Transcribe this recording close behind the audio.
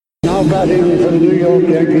Now batting for the New York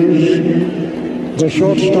Yankees, the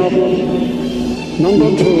shortstop,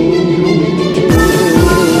 number 2.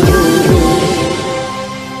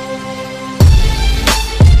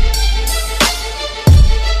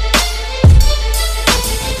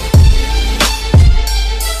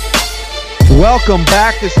 Welcome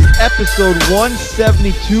back. This is episode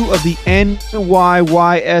 172 of the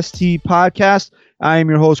NYYST podcast. I am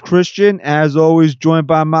your host, Christian. As always, joined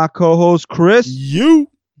by my co-host, Chris.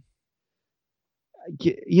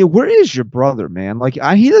 Yeah, where is your brother, man?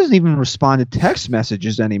 He doesn't even respond to text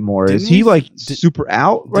messages anymore. Is he super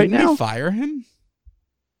out right now? Didn't we fire him?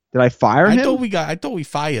 Did I fire him? I thought we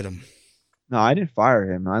fired him. No, I didn't fire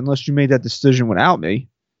him unless you made that decision without me.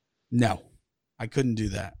 No. I couldn't do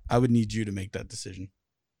that. I would need you to make that decision.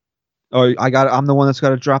 Oh, I'm the one that's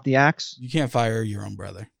got to drop the axe? You can't fire your own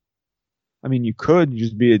brother. I mean, you could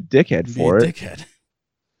just be a dickhead for it. Dickhead.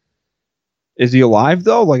 Is he alive,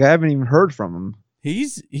 though? I haven't even heard from him.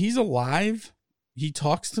 He's alive. He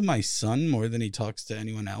talks to my son more than he talks to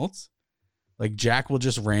anyone else. Jack will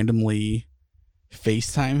just randomly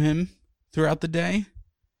FaceTime him throughout the day.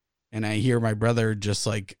 And I hear my brother just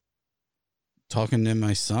talking to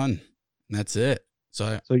my son. And that's it.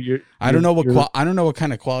 I don't know what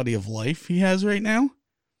kind of quality of life he has right now,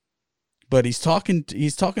 but he's talking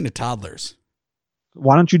to toddlers.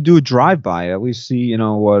 Why don't you do a drive-by? At least see,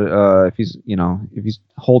 if he's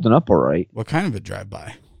holding up all right. What kind of a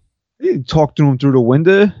drive-by? You talk to him through the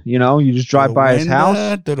window. You just drive by his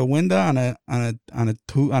house. Through the window on a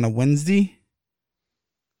Wednesday.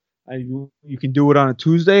 You can do it on a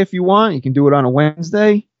Tuesday if you want. You can do it on a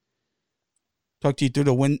Wednesday. Talk to you through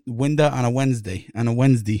the window on a Wednesday.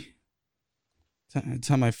 That's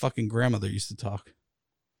how my fucking grandmother used to talk.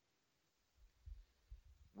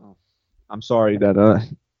 Oh, I'm sorry that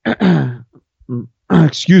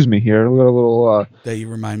excuse me here. A little that you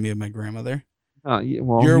remind me of my grandmother. Yeah,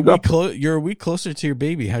 well, you're a week closer to your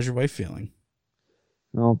baby. How's your wife feeling?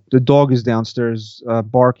 Well, the dog is downstairs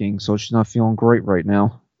barking, so she's not feeling great right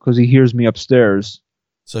now because he hears me upstairs.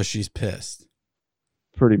 So she's pissed.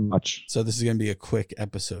 Pretty much. So this is going to be a quick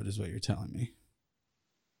episode is what you're telling me.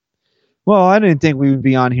 Well, I didn't think we would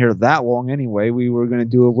be on here that long anyway. We were going to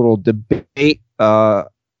do a little debate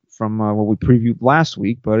from what we previewed last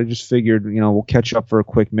week, but I just figured, we'll catch up for a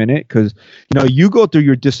quick minute because, you go through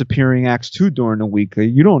your disappearing acts too during the week.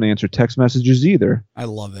 You don't answer text messages either. I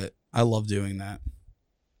love it. I love doing that.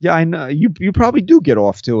 Yeah, I know. You probably do get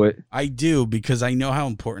off to it. I do because I know how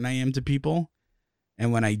important I am to people.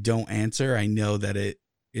 And when I don't answer, I know that it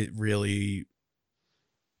really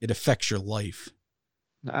affects your life.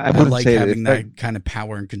 I like having that kind of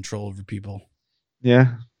power and control over people.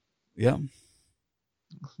 Yeah. Yeah.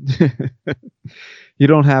 You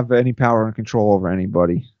don't have any power and control over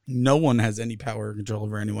anybody. No one has any power or control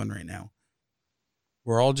over anyone right now.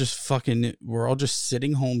 We're all just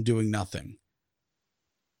sitting home doing nothing.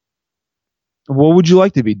 What would you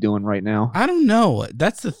like to be doing right now? I don't know.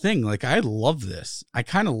 That's the thing. I love this. I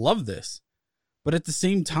kind of love this. But at the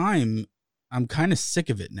same time, I'm kind of sick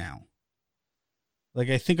of it now.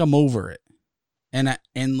 I think I'm over it. And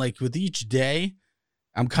with each day,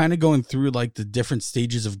 I'm kind of going through the different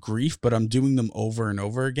stages of grief, but I'm doing them over and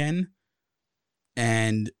over again.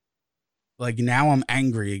 And now I'm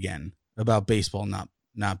angry again about baseball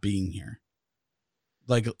not being here.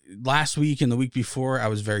 Last week and the week before, I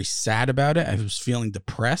was very sad about it. I was feeling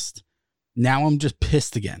depressed. Now I'm just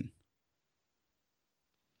pissed again.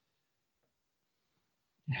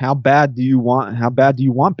 How bad do you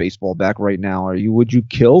want baseball back right now? Would you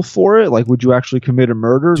kill for it? Would you actually commit a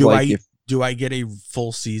murder? Do I get a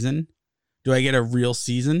full season? Do I get a real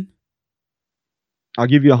season? I'll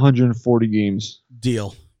give you 140 games.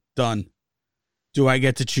 Deal. Done. Do I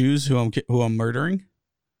get to choose who I'm murdering?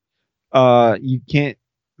 You can't.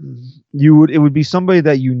 It would be somebody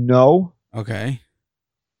that you know. Okay.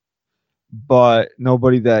 But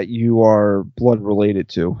nobody that you are blood related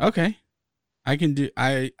to. Okay. I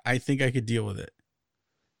think I could deal with it,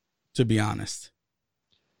 to be honest.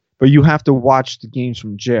 But you have to watch the games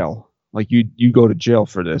from jail. You go to jail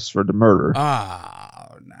for the murder.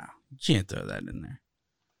 Oh, no. You can't throw that in there.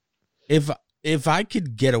 If I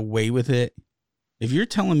could get away with it, if you're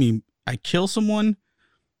telling me I kill someone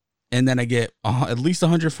and then I get at least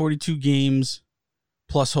 142 games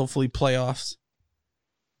plus hopefully playoffs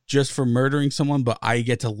just for murdering someone, but I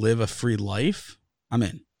get to live a free life, I'm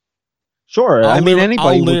in. Sure.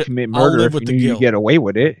 Anybody would commit murder if you get away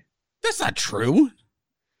with it. That's not true.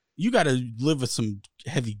 You got to live with some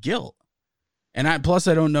heavy guilt. And plus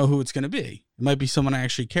I don't know who it's going to be. It might be someone I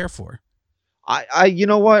actually care for. You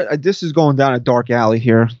know what? This is going down a dark alley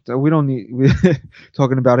here. So we don't need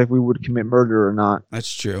talking about if we would commit murder or not.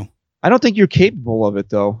 That's true. I don't think you're capable of it,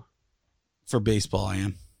 though. For baseball, I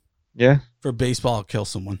am. Yeah. For baseball, I'll kill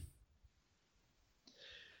someone.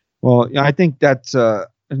 Well, yeah, I think that's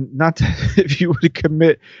not if you would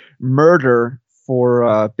commit murder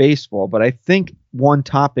for baseball, but I think one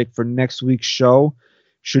topic for next week's show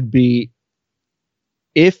should be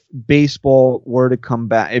if baseball were to come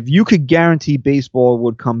back. If you could guarantee baseball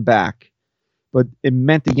would come back, but it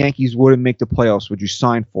meant the Yankees wouldn't make the playoffs, would you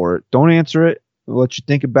sign for it? Don't answer it. We'll let you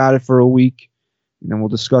think about it for a week, and then we'll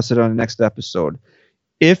discuss it on the next episode.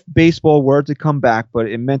 If baseball were to come back, but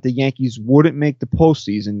it meant the Yankees wouldn't make the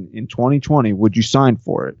postseason in 2020, would you sign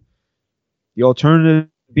for it? The alternative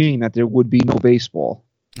being that there would be no baseball.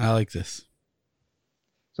 I like this.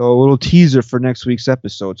 So a little teaser for next week's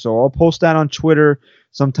episode. So I'll post that on Twitter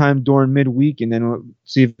sometime during midweek, and then we'll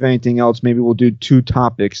see if anything else. Maybe we'll do 2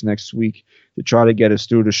 topics next week to try to get us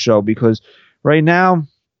through the show. Because right now,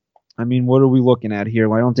 I mean, what are we looking at here?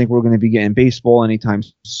 Well, I don't think we're going to be getting baseball anytime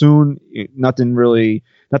soon. Nothing really.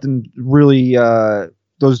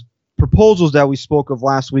 Those proposals that we spoke of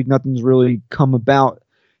last week, nothing's really come about.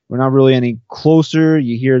 We're not really any closer.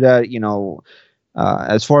 You hear that,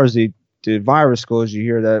 as far as the virus goes, you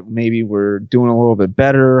hear that maybe we're doing a little bit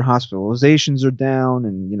better. Hospitalizations are down,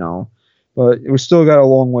 and but we still got a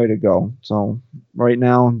long way to go. So right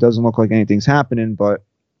now, it doesn't look like anything's happening. But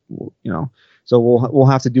so we'll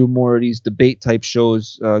have to do more of these debate type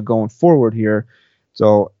shows going forward here.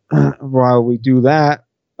 So while we do that,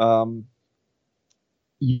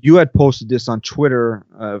 you had posted this on Twitter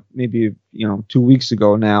maybe 2 weeks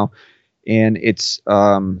ago now, and it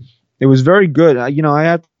was very good. I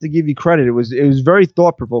have to give you credit. It was very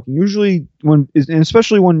thought provoking. Usually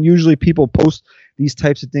especially when people post these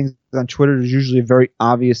types of things on Twitter, there's usually a very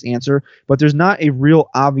obvious answer, but there's not a real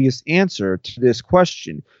obvious answer to this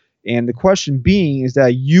question. And the question being is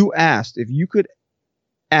that you asked if you could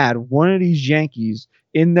add one of these Yankees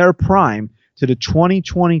in their prime to the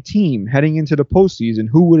 2020 team heading into the postseason,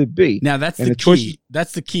 who would it be? Now that's the key.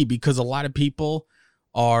 That's the key, because a lot of people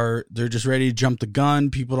they're just ready to jump the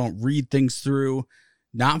gun. People don't read things through,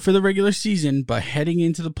 not for the regular season, but heading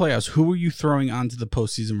into the playoffs. Who are you throwing onto the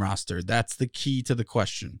postseason roster? That's the key to the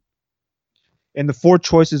question. And the 4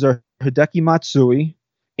 choices are Hideki Matsui,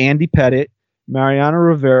 Andy Pettitte, Mariano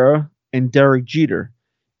Rivera, and Derek Jeter.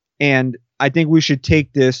 And I think we should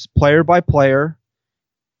take this player by player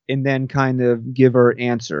and then kind of give our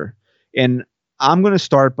answer. And I'm going to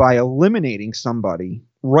start by eliminating somebody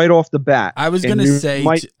right off the bat. I was going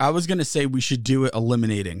to say we should do it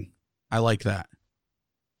eliminating. I like that.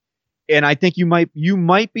 And I think you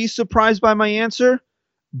might be surprised by my answer,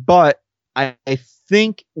 but I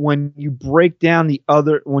think when you break down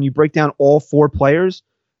all 4 players,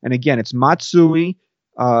 and again, it's Matsui,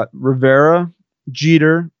 Rivera,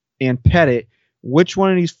 Jeter, and Pettitte. Which one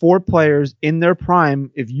of these 4 players in their prime,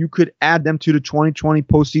 if you could add them to the 2020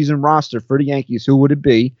 postseason roster for the Yankees, who would it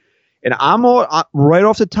be? And I'm right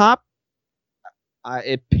off the top.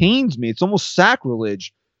 It pains me. It's almost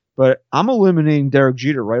sacrilege, but I'm eliminating Derek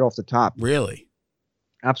Jeter right off the top. Really?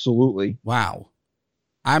 Absolutely. Wow.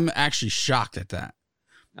 I'm actually shocked at that.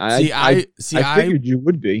 I figured you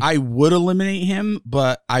would be. I would eliminate him,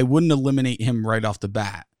 but I wouldn't eliminate him right off the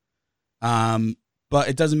bat. But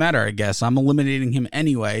it doesn't matter, I guess. I'm eliminating him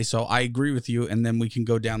anyway, so I agree with you, and then we can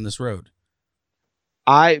go down this road.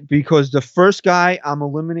 Because the first guy I'm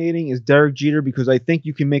eliminating is Derek Jeter, because I think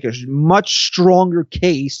you can make a much stronger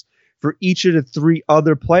case for each of the 3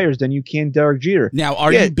 other players than you can Derek Jeter. Now,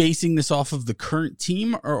 are you basing this off of the current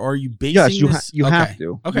team, or are you basing this? You have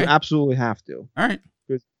to. Okay. You absolutely have to. All right.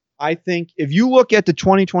 Because I think if you look at the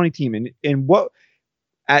 2020 team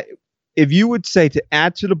if you would say to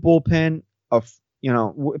add to the bullpen of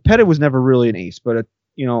Pettitte was never really an ace, but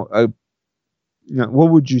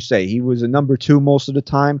what would you say? He was a number 2 most of the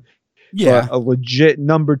time. Yeah, a legit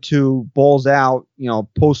number 2, balls out,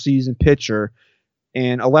 postseason pitcher,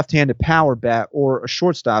 and a left-handed power bat or a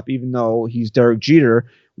shortstop. Even though he's Derek Jeter,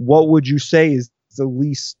 what would you say is the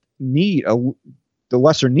least need, the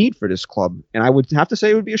lesser need for this club? And I would have to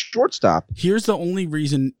say it would be a shortstop. Here's the only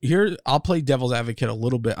reason. Here, I'll play devil's advocate a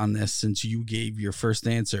little bit on this since you gave your first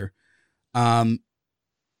answer.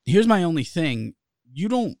 Here's my only thing.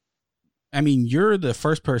 You're the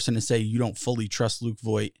first person to say you don't fully trust Luke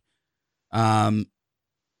Voit, or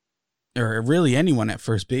really anyone at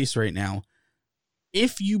first base right now.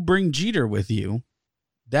 If you bring Jeter with you,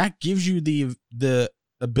 that gives you the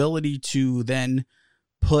ability to then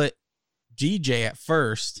put DJ at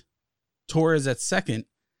first, Torres at second,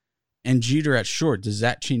 and Jeter at short. Does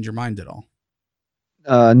that change your mind at all?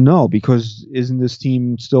 No, because isn't this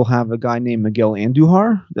team still have a guy named Miguel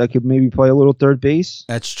Andujar that could maybe play a little third base?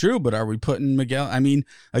 That's true, but are we putting Miguel? I mean,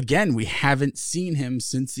 again, we haven't seen him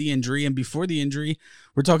since the injury, and before the injury,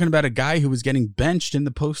 we're talking about a guy who was getting benched in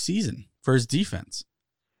the postseason for his defense.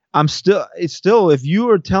 It's still, if you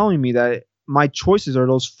are telling me that my choices are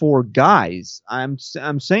those four guys, I'm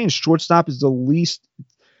saying shortstop is the least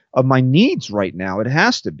of my needs right now. It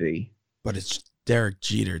has to be. But it's Derek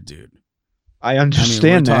Jeter, dude. I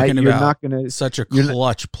understand that. You're not going to such a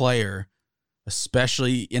clutch player,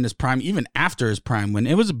 especially in his prime, even after his prime, when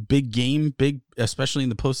it was a big game, especially in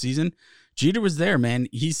the postseason. Jeter was there, man.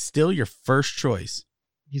 He's still your first choice.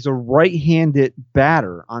 He's a right-handed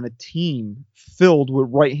batter on a team filled with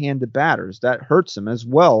right-handed batters. That hurts him as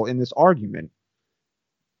well in this argument.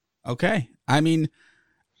 Okay. I mean,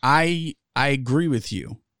 I agree with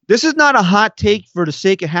you. This is not a hot take for the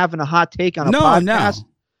sake of having a hot take on a podcast. No.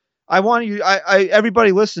 I want you,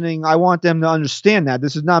 everybody listening, I want them to understand that.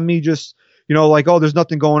 This is not me just, like, oh, there's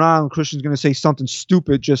nothing going on. Christian's going to say something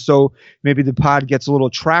stupid just so maybe the pod gets a little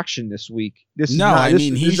traction this week. He's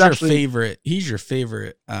your favorite. He's your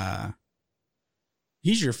favorite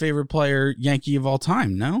player, Yankee of all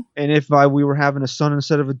time, no? And if we were having a son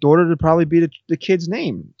instead of a daughter, it'd probably be the kid's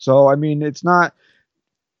name. So, I mean, it's not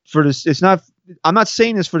for this. It's not. I'm not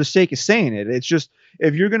saying this for the sake of saying it. It's just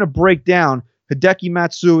if you're going to break down Hideki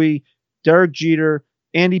Matsui, Derek Jeter,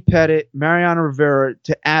 Andy Pettitte, Mariano Rivera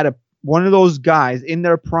to add one of those guys in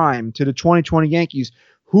their prime to the 2020 Yankees,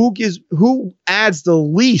 who adds the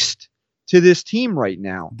least to this team right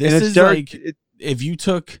now? This is Derek, if you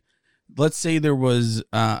took, let's say there was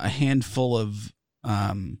a handful of,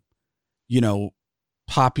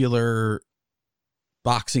 popular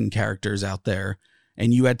boxing characters out there,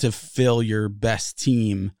 and you had to fill your best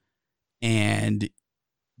team, and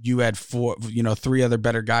you had three other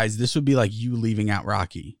better guys, this would be like you leaving out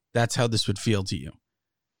Rocky. That's how this would feel to you.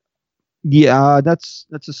 Yeah, that's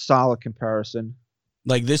a solid comparison.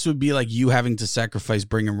 Like this would be like you having to sacrifice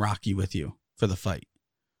bringing Rocky with you for the fight.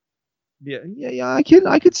 Yeah.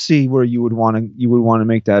 I could see where you would want to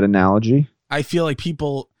make that analogy. I feel like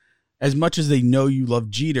people, as much as they know you love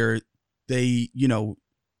Jeter, they,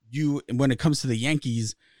 when it comes to the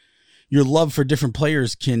Yankees, your love for different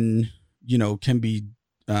players can be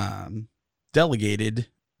delegated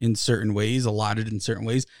in certain ways, allotted in certain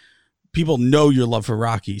ways. People know your love for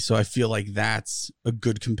Rocky, so I feel like that's a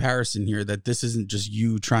good comparison here, that this isn't just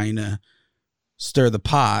you trying to stir the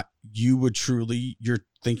pot. You're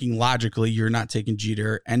thinking logically, you're not taking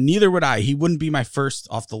Jeter, and neither would I. He wouldn't be my first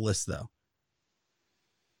off the list, though.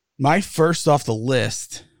 My first off the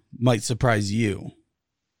list might surprise you.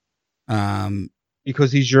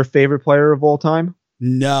 Because he's your favorite player of all time?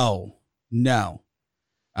 No.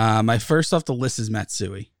 My first off the list is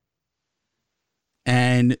Matsui.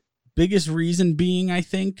 And biggest reason being, I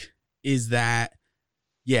think, is that,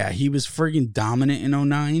 yeah, he was friggin' dominant in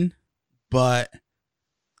 2009, but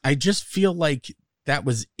I just feel like that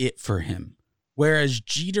was it for him. Whereas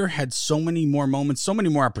Jeter had so many more moments, so many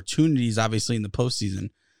more opportunities, obviously, in the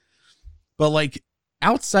postseason. But like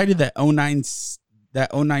outside of that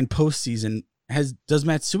 2009 postseason, does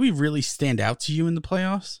Matsui really stand out to you in the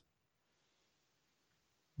playoffs?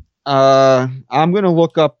 I'm gonna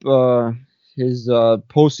look up his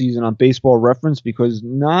postseason on Baseball Reference because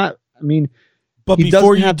But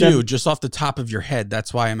before you do, just off the top of your head,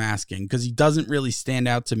 that's why I'm asking, because he doesn't really stand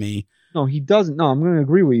out to me. No, he doesn't. No, I'm going to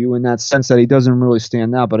agree with you in that sense that he doesn't really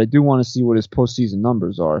stand out, but I do want to see what his postseason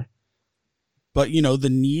numbers are. But, the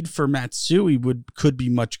need for Matsui could be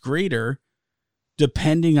much greater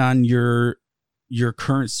depending on your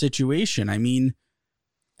current situation. I mean,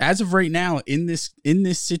 as of right now, in this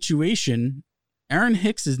situation, Aaron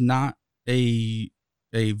Hicks is not a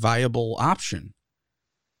viable option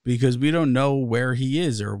because we don't know where he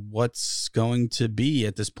is or what's going to be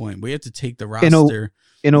at this point. We have to take the roster.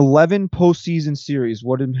 In 11 postseason series,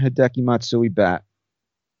 what did Hideki Matsui bat?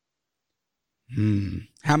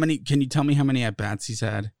 How many? Can you tell me how many at-bats he's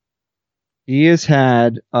had? He has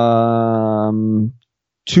had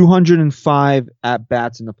 205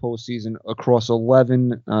 at-bats in the postseason across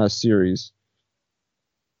 11 series.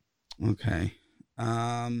 Okay.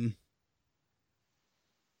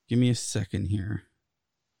 Give me a second here.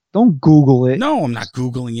 Don't Google it. No, I'm not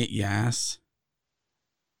Googling it, yes.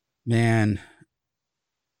 Man,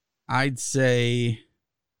 I'd say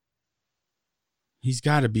he's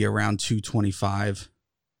got to be around 225.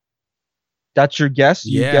 That's your guess?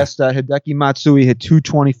 Yeah. You guessed that Hideki Matsui hit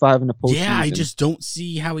 225 in the postseason? Yeah, I just don't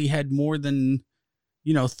see how he had more than,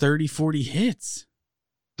 30, 40 hits.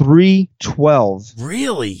 312.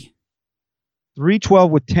 Really? .312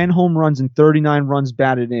 with 10 home runs and 39 runs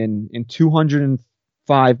batted in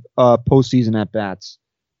 205 postseason at bats.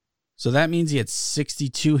 So that means he had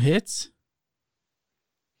 62 hits?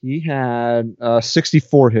 He had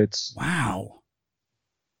 64 hits. Wow.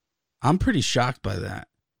 I'm pretty shocked by that.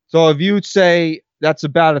 So if you would say that's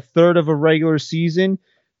about a third of a regular season,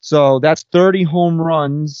 so that's 30 home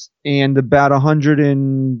runs and about 100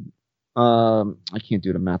 and I can't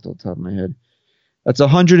do the math off the top of my head. That's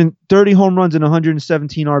 130 home runs and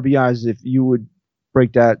 117 RBIs if you would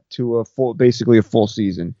break that to basically a full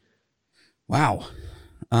season. Wow.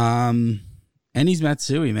 And he's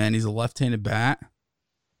Matsui, man. He's a left-handed bat.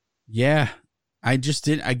 Yeah. It just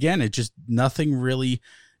nothing really.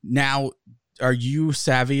 Now, are you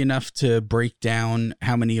savvy enough to break down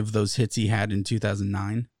how many of those hits he had in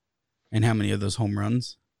 2009 and how many of those home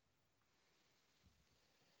runs?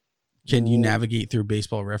 Can you navigate through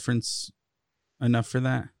Baseball Reference enough for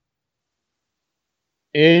that?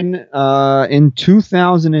 In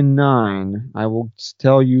 2009, I will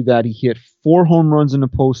tell you that he hit 4 home runs in the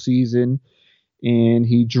postseason, and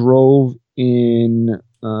he drove in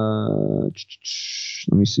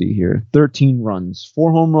let me see here, 13 runs,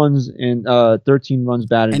 4 home runs and 13 runs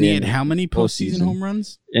batted. And he had how many postseason home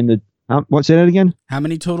runs? Say that again. How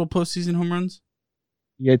many total postseason home runs?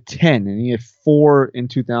 He had 10, and he had 4 in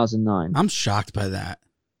 2009. I'm shocked by that.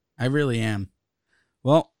 I really am.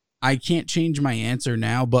 Well, I can't change my answer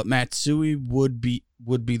now, but Matsui would be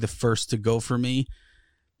the first to go for me,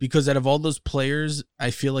 because out of all those players,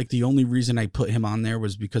 I feel like the only reason I put him on there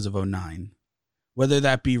was because of 2009. Whether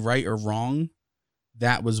that be right or wrong,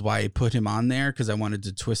 that was why I put him on there, because I wanted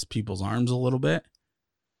to twist people's arms a little bit.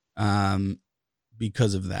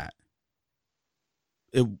 Because of that.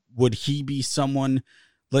 Would he be someone?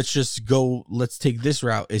 Let's take this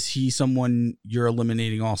route. Is he someone you're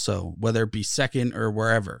eliminating also, whether it be second or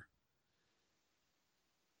wherever?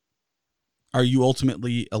 Are you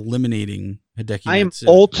ultimately eliminating Hideki Matsui? I am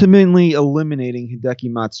ultimately eliminating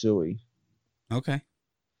Hideki Matsui. Okay.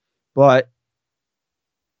 But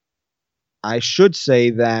I should say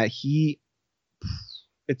that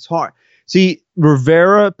it's hard. See,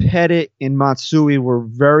 Rivera, Pettit, and Matsui were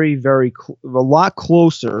very, very a lot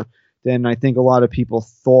closer than I think a lot of people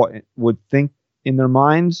would think in their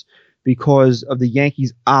minds, because of the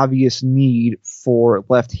Yankees' obvious need for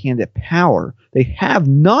left-handed power. They have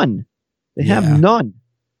none. They have none.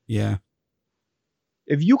 Yeah.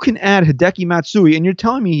 If you can add Hideki Matsui, and you're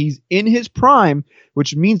telling me he's in his prime,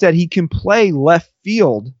 which means that he can play left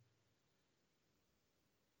field.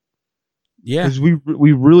 Yeah. Because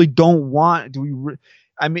we really don't want.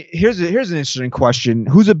 I mean, here's an interesting question: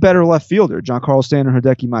 who's a better left fielder, Giancarlo Stanton or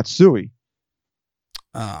Hideki Matsui?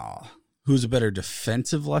 Who's a better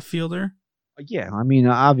defensive left fielder? Yeah, I mean,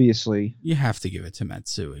 obviously you have to give it to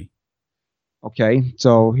Matsui. Okay,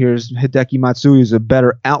 so here's Hideki Matsui is a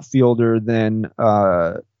better outfielder than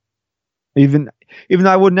even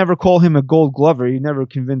though I would never call him a Gold Glover. He never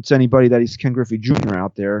convinced anybody that he's Ken Griffey Jr.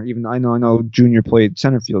 out there. Even I know Jr. played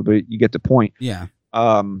center field, but you get the point. Yeah.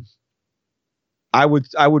 I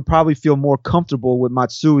would probably feel more comfortable with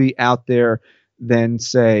Matsui out there than,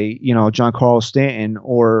 say, Giancarlo Stanton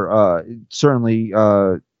or certainly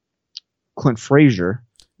Clint Frazier.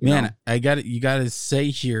 Man, you got to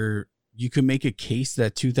say here, you could make a case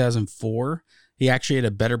that 2004 he actually had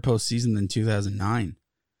a better postseason than 2009,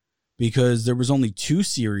 because there was only 2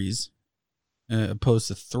 series opposed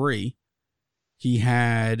to 3. He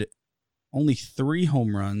had only 3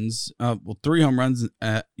 home runs. 3 home runs.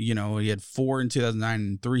 He had 4 in 2009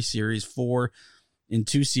 and 3 series, 4 in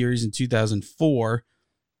 2 series in 2004.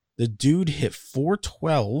 The dude hit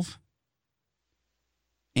 .412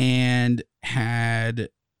 and had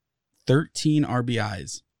 13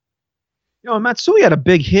 RBIs. Matsui had a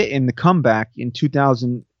big hit in the comeback in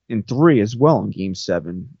 2003 as well in Game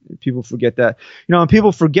 7. People forget that. And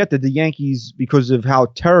people forget that the Yankees, because of how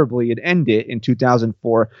terribly it ended in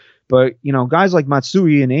 2004. But guys like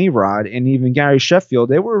Matsui and A-Rod and even Gary Sheffield,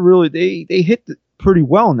 they were really they hit pretty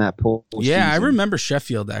well in that postseason. Yeah, I remember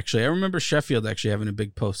Sheffield actually. Having a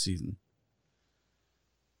big postseason.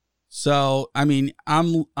 So I mean,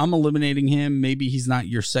 I'm eliminating him. Maybe he's not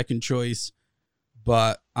your second choice,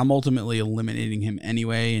 but I'm ultimately eliminating him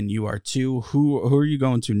anyway, and you are too. Who are you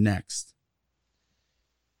going to next?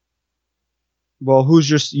 Well,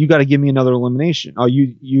 you got to give me another elimination. Oh,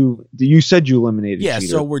 you said you eliminated. Yeah,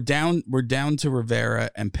 Cheater. so we're down to Rivera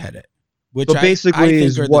and Pettit, which so basically I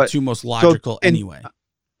think are the 2 most logical anyway. All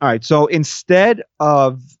right, so instead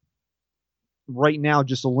of right now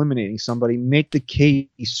just eliminating somebody, make the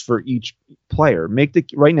case for each player. Make the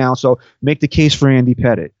case for Andy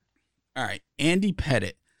Pettit. All right, Andy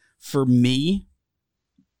Pettit. For me,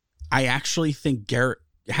 I actually think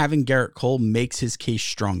having Garrett Cole makes his case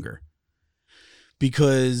stronger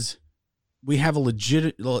because we have a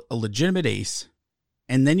legitimate ace,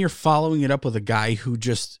 and then you're following it up with a guy who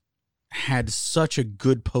just had such a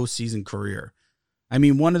good postseason career. I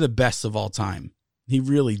mean, one of the best of all time. He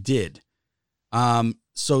really did.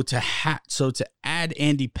 So to add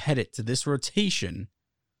Andy Pettitte to this rotation,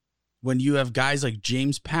 when you have guys like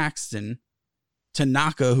James Paxton,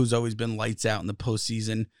 Tanaka, who's always been lights out in the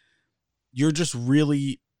postseason, you're just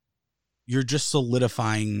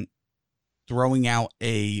solidifying throwing out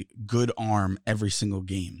a good arm every single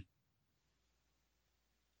game.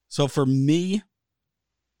 So for me,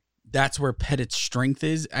 that's where Pettitte's strength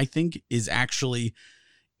is, I think, is actually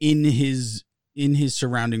in his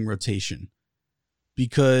surrounding rotation.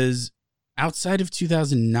 Because outside of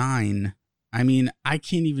 2009, I mean, I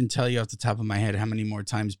can't even tell you off the top of my head how many more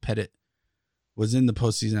times Pettitte was in the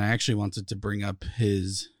postseason. I actually wanted to bring up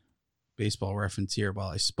his baseball reference here while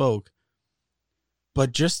I spoke.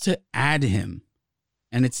 But just to add him,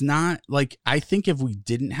 and it's not like, I think if we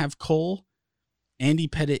didn't have Cole, Andy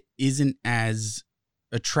Pettitte isn't as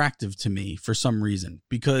attractive to me for some reason.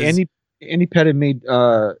 Because Andy Pettitte made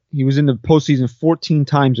he was in the postseason 14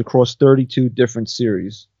 times across 32 different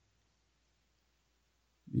series.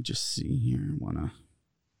 Let me just see here.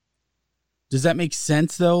 Does that make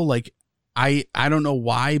sense though? Like, I don't know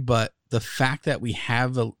why, but the fact that we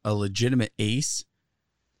have a legitimate ace,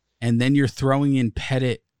 and then you're throwing in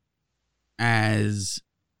Pettitte as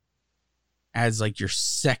like your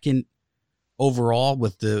second overall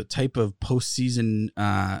with the type of postseason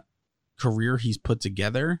career he's put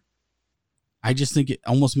together, I just think it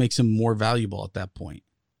almost makes him more valuable at that point.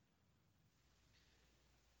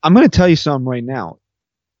 I'm going to tell you something right now.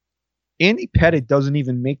 Andy Pettitte doesn't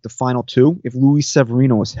even make the final two if Luis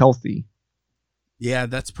Severino was healthy. Yeah,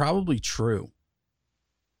 that's probably true.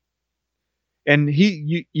 And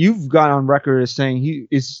you've got on record as saying he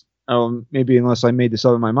is, maybe unless I made this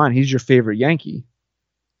up in my mind, he's your favorite Yankee.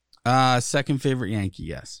 Second favorite Yankee,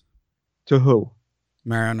 yes. To who?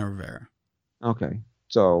 Mariano Rivera. Okay,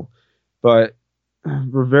 so, but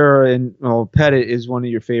Rivera and Pettitte is one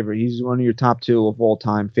of your favorite. He's one of your top two of all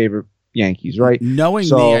time favorite Yankees, right? Knowing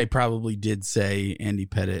me, I probably did say Andy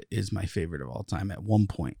Pettitte is my favorite of all time at one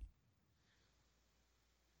point.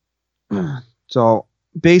 So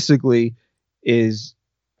basically, is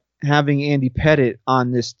having Andy Pettitte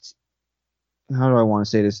on this. How do I want to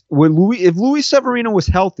say this? If Luis Severino was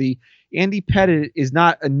healthy, Andy Pettitte is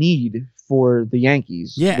not a need for the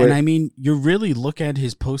Yankees. Yeah, and I mean, you really look at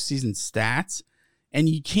his postseason stats, and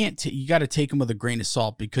you can't. You got to take them with a grain of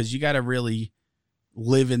salt because you got to really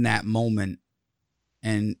live in that moment,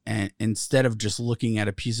 and instead of just looking at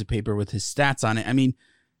a piece of paper with his stats on it. I mean,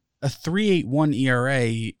 a 3.81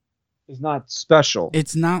 ERA is not special.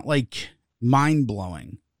 It's not like mind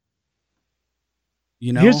blowing.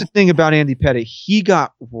 You know? Here's the thing about Andy Pettitte. He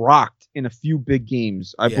got rocked in a few big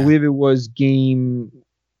games. I believe it was game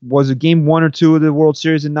 1 or 2 of the World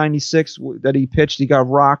Series in '96 that he pitched. He got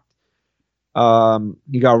rocked.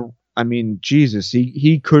 He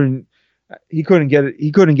couldn't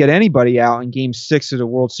get anybody out in game 6 of the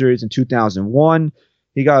World Series in 2001.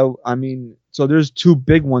 So there's 2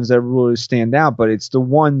 big ones that really stand out, but it's the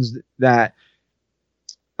ones that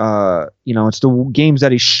it's the games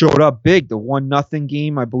that he showed up big. The 1-0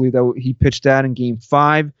 game, I believe that he pitched that in game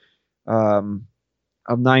 5 of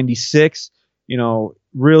 '96.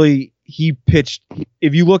 Really he pitched.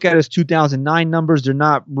 If you look at his 2009 numbers, they're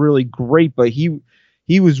not really great, but he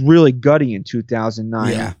was really gutty in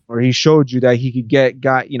 2009, where he showed you that he could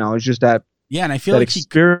it's just that. Yeah, and I feel that like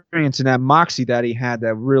experience and that moxie that he had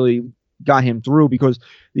that really got him through, because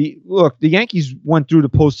the Yankees went through the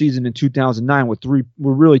postseason in 2009 with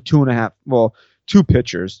two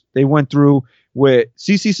pitchers. They went through with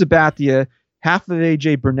CC Sabathia, half of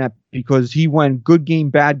AJ Burnett, because he went good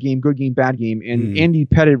game, bad game, good game, bad game, and Andy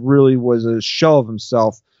Pettitte really was a shell of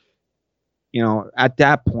himself. At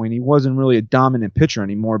that point, he wasn't really a dominant pitcher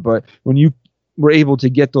anymore. But when you were able to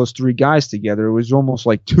get those 3 guys together, it was almost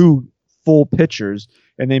like 2 full pitchers,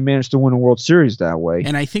 and they managed to win a World Series that way.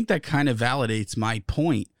 And I think that kind of validates my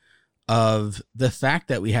point of the fact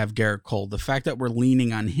that we have Garrett Cole, the fact that we're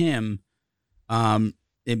leaning on him.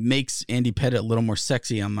 It makes Andy Pettitte a little more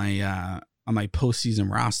sexy on my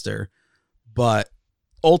postseason roster. But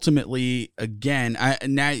ultimately, again,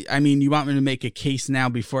 you want me to make a case now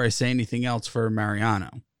before I say anything else for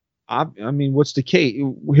Mariano? What's the case?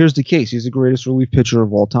 Here's the case. He's the greatest relief pitcher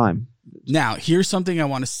of all time. Now, here's something I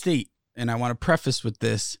want to state, and I want to preface with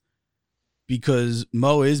this because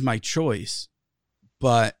Mo is my choice,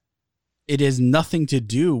 but it has nothing to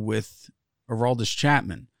do with Aroldis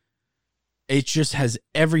Chapman. it just has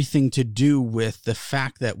everything to do with the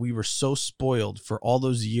fact that we were so spoiled for all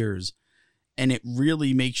those years. And it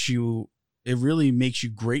really makes you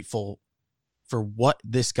grateful for what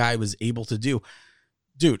this guy was able to do.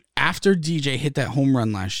 Dude, after DJ hit that home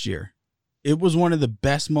run last year, it was one of the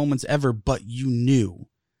best moments ever, but you knew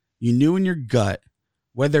in your gut,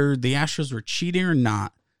 whether the Astros were cheating or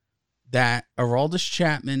not, that Aroldis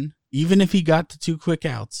Chapman, even if he got the 2 quick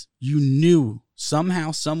outs, you knew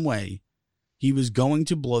somehow, some way, he was going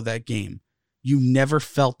to blow that game. You never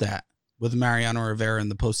felt that with Mariano Rivera in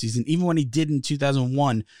the postseason. Even when he did in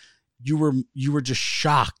 2001, you were just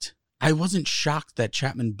shocked. I wasn't shocked that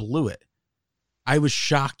Chapman blew it. I was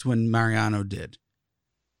shocked when Mariano did.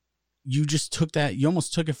 You just took that, you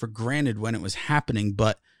almost took it for granted when it was happening,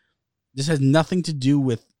 but this has nothing to do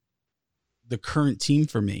with the current team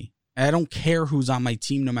for me. I don't care who's on my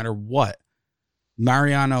team, no matter what.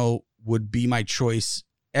 Mariano would be my choice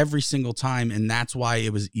every single time, and that's why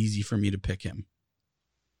it was easy for me to pick him.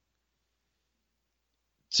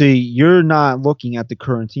 See, you're not looking at the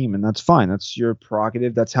current team, and that's fine. That's your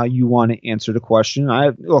prerogative. That's how you want to answer the question.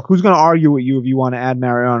 Look, who's going to argue with you if you want to add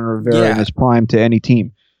Mariano Rivera in his prime to any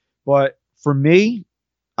team? But for me,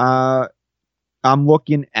 I'm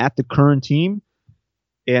looking at the current team,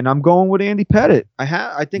 and I'm going with Andy Pettitte.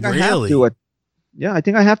 I think I have to. Yeah, I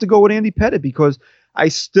think I have to go with Andy Pettitte because I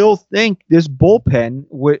still think this bullpen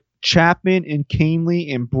with Chapman and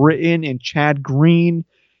Canely and Britton and Chad Green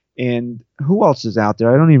and who else is out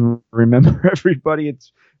there? I don't even remember everybody.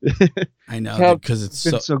 It's I know because it's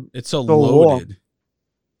so loaded.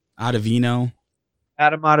 Adam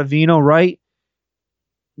Ottavino, right?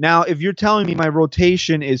 Now, if you're telling me my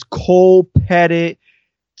rotation is Cole, Pettitte,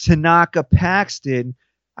 Tanaka, Paxton,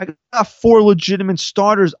 I got 4 legitimate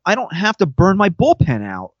starters. I don't have to burn my bullpen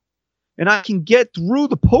out. And I can get through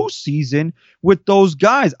the postseason with those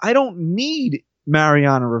guys. I don't need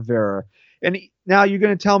Mariano Rivera. And now you're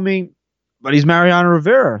going to tell me, but he's Mariano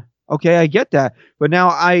Rivera. Okay, I get that. But now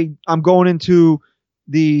I'm going into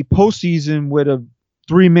the postseason with a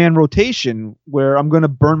 3-man rotation where I'm going to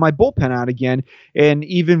burn my bullpen out again. And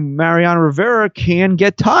even Mariano Rivera can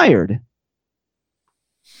get tired.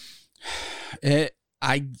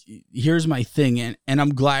 Here's my thing, and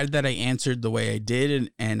I'm glad that I answered the way I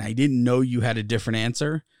did, and I didn't know you had a different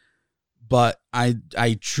answer, but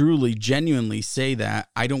I truly, genuinely say that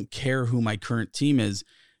I don't care who my current team is.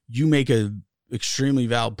 You make a extremely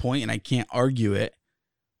valid point, and I can't argue it,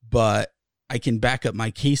 but I can back up my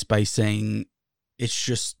case by saying it's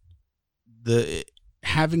just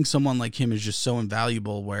having someone like him is just so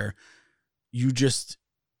invaluable where you just,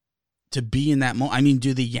 to be in that moment. I mean,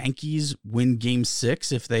 do the Yankees win Game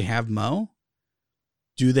 6 if they have Mo?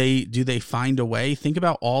 Do they find a way? Think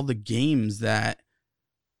about all the games that,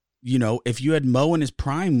 if you had Mo in his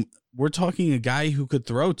prime, we're talking a guy who could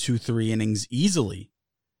throw 2-3 innings easily.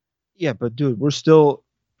 Yeah, but dude, this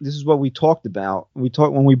is what we talked about.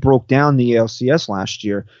 When we broke down the ALCS last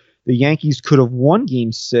year. The Yankees could have won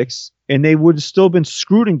Game 6, and they would have still been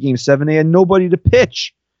screwed in Game 7. They had nobody to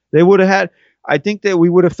pitch. They would have had. I think that we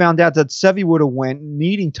would have found out that Sevy would have went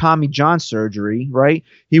needing Tommy John surgery, right?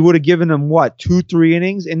 He would have given them 2-3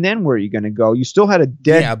 innings, and then where are you going to go? You still had a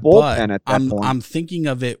dead bullpen at that point. I'm thinking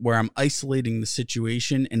of it where I'm isolating the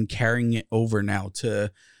situation and carrying it over now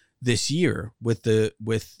to this year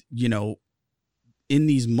in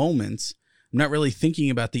these moments. I'm not really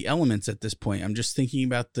thinking about the elements at this point. I'm just thinking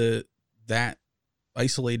about that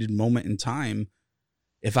isolated moment in time.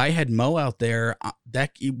 If I had Mo out there,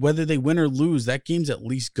 that whether they win or lose, that game's at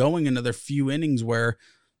least going another few innings where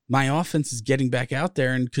my offense is getting back out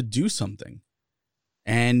there and could do something.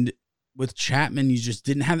 And with Chapman, you just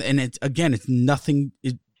didn't have, and it's nothing.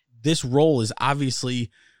 This role is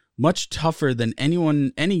obviously much tougher than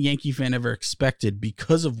any Yankee fan ever expected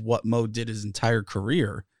because of what Mo did his entire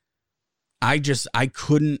career. It's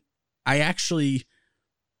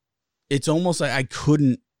almost like I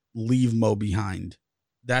couldn't leave Mo behind.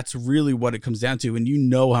 That's really what it comes down to. And you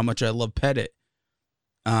know how much I love Pettitte.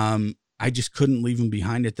 I just couldn't leave him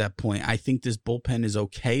behind at that point. I think this bullpen is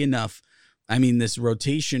okay enough. I mean, this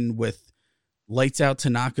rotation with lights out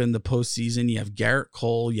Tanaka in the postseason, you have Garrett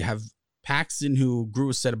Cole, you have Paxton, who grew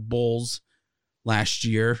a set of bulls last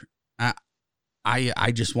year.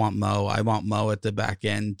 I just want Mo. I want Mo at the back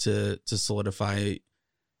end to solidify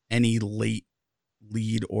any late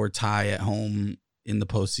lead or tie at home in the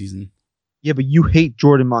postseason. Yeah, but you hate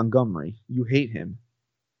Jordan Montgomery. You hate him.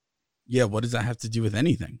 Yeah, what does that have to do with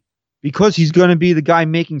anything? Because he's going to be the guy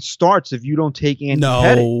making starts if you don't take Andy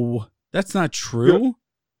Pettitte. No, that's not true.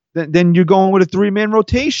 Then you're going with a 3-man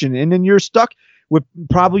rotation, and then you're stuck with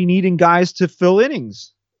probably needing guys to fill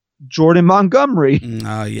innings. Jordan Montgomery.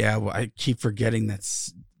 Yeah, well, I keep forgetting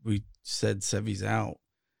we said Sevy's out.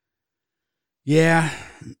 Yeah,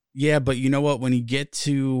 but you know what? When you get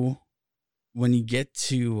to,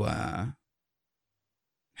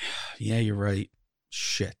 yeah, you're right.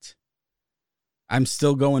 Shit, I'm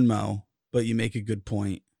still going Mo, but you make a good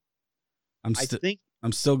point. I'm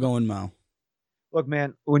still going Mo. Look,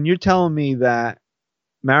 man, when you're telling me that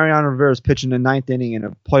Mariano Rivera is pitching the ninth inning in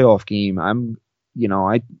a playoff game,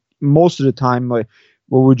 most of the time, like,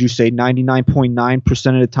 what would you say,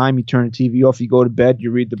 99.9% of the time you turn the TV off, you go to bed,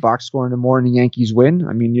 you read the box score in the morning, the Yankees win.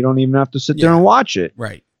 I mean, you don't even have to sit there and watch it.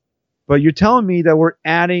 Right. But you're telling me that we're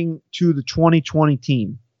adding to the 2020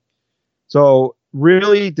 team. So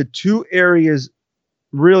really the two areas,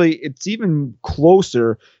 really, it's even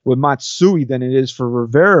closer with Matsui than it is for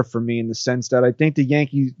Rivera for me, in the sense that I think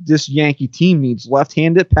this Yankee team needs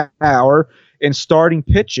left-handed power and starting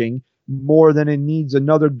pitching more than it needs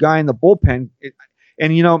another guy in the bullpen.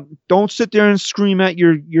 And, don't sit there and scream at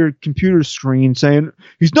your computer screen saying,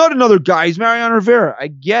 he's not another guy, he's Mariano Rivera. I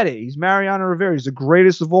get it. He's Mariano Rivera. He's the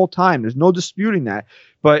greatest of all time. There's no disputing that.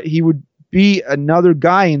 But he would be another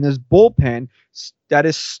guy in this bullpen that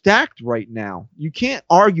is stacked right now. You can't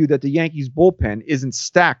argue that the Yankees bullpen isn't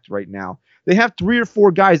stacked right now. They have 3 or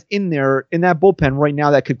 4 guys in there in that bullpen right now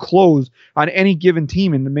that could close on any given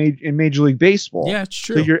team in Major League Baseball. Yeah, it's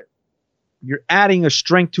true. So you're adding a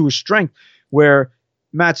strength to a strength, where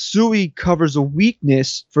Matsui covers a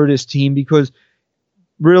weakness for this team, because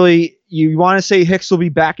really, you want to say Hicks will be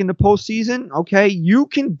back in the postseason? Okay, you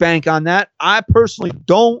can bank on that. I personally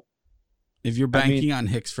don't. If you're banking on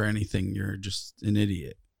Hicks for anything, you're just an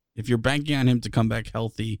idiot. If you're banking on him to come back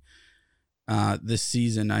healthy this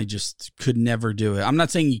season, I just could never do it. I'm not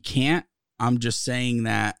saying you can't. I'm just saying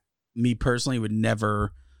that me personally would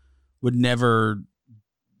never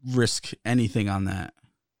risk anything on that.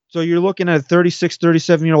 So you're looking at a 36,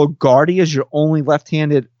 37-year-old Gardy as your only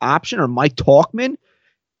left-handed option, or Mike Talkman?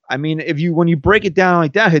 I mean, when you break it down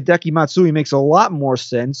like that, Hideki Matsui makes a lot more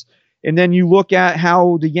sense. And then you look at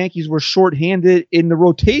how the Yankees were shorthanded in the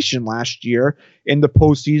rotation last year in the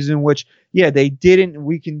postseason, which, yeah, they didn't.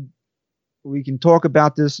 We can talk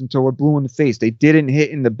about this until we're blue in the face. They didn't hit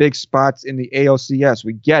in the big spots in the ALCS.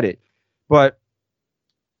 We get it. But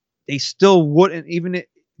they still wouldn't, even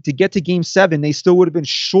to get to Game 7, they still would have been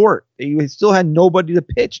short. They still had nobody to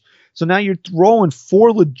pitch. So now you're throwing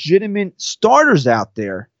 4 legitimate starters out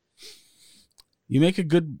there. You make a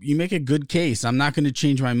good case. I'm not going to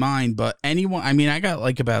change my mind, but anyone, I mean, I got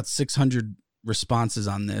like about 600 responses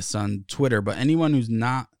on this on Twitter, but anyone who's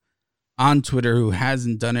not on Twitter who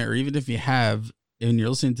hasn't done it, or even if you have, and you're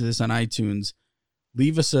listening to this on iTunes,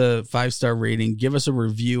 leave us a 5-star rating, give us a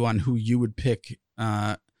review on who you would pick.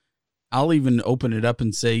 I'll even open it up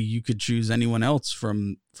and say you could choose anyone else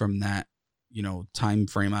from that, time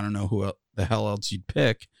frame. I don't know who the hell else you'd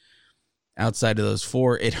pick outside of those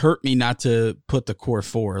 4. It hurt me not to put the core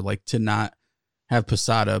 4, like to not have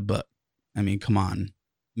Posada, but I mean, come on.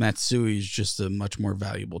 Matsui is just a much more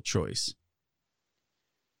valuable choice.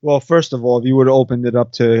 Well, first of all, if you would have opened it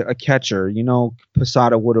up to a catcher,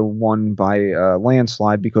 Posada would have won by a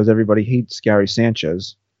landslide, because everybody hates Gary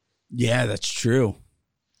Sanchez. Yeah, that's true.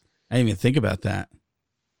 I didn't even think about that.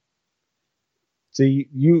 So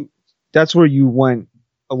that's where you went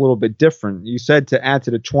a little bit different. You said to add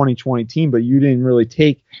to the 2020 team, but you didn't really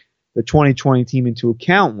take the 2020 team into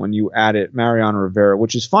account when you added Mariano Rivera,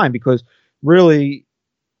 which is fine, because really,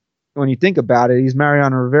 when you think about it, he's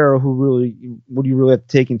Mariano Rivera, what do you really have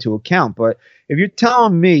to take into account? But if you're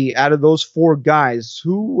telling me, out of those 4 guys,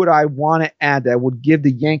 who would I want to add that would give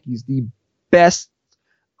the Yankees the best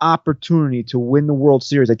opportunity to win the World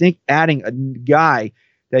Series? I think adding a guy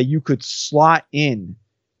that you could slot in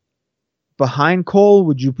behind Cole,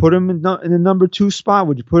 would you put him in the number 2 spot?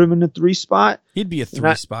 Would you put him in the 3 spot? He'd be a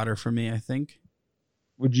 3-spotter for me, I think.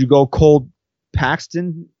 Would you go Cole,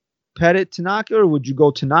 Paxton, Pettit, Tanaka, or would you go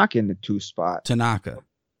Tanaka in the 2 spot? Tanaka.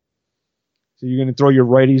 So you're going to throw your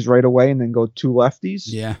righties right away and then go 2 lefties?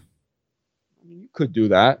 Yeah. I mean, you could do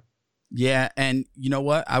that. Yeah, and you know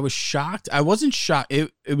what? I was shocked. I wasn't shocked.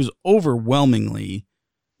 It was overwhelmingly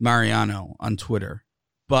Mariano on Twitter.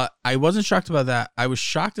 But I wasn't shocked about that. I was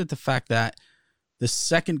shocked at the fact that the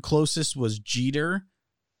second closest was Jeter,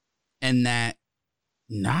 and that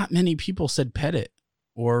not many people said Pettit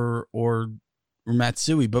or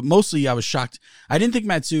Matsui. But mostly I was shocked. I didn't think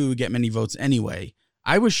Matsui would get many votes anyway.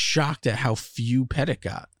 I was shocked at how few Pettit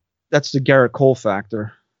got. That's the Garrett Cole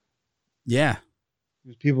factor. Yeah.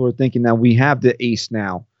 People are thinking that we have the ace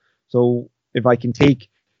now. So if I can take,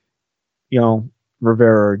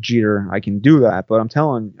 Rivera or Jeter, I can do that. But I'm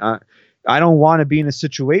telling I don't want to be in a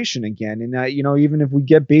situation again. And even if we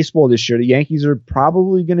get baseball this year, the Yankees are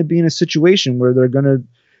probably going to be in a situation where they're going to.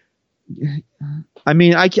 I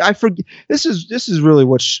mean, I forget. This is really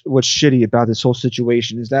what's shitty about this whole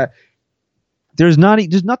situation is that there's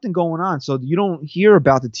nothing going on, so you don't hear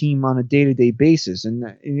about the team on a day-to-day basis, and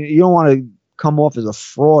you don't want to come off as a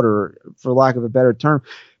fraud, or for lack of a better term,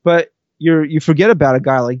 but you forget about a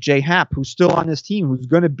guy like Jay Happ, who's still on this team, who's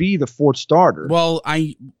going to be the fourth starter. Well,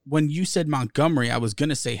 when you said Montgomery, I was going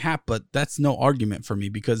to say Happ, but that's no argument for me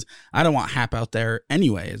because I don't want Happ out there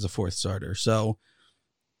anyway as a fourth starter. So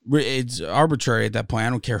it's arbitrary at that point. I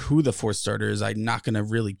don't care who the fourth starter is. I'm not going to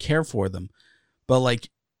really care for them. But like,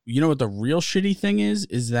 you know what the real shitty thing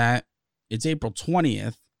is that it's April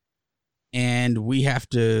 20th and we have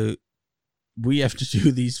to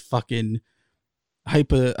do these fucking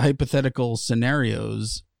hypothetical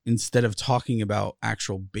scenarios instead of talking about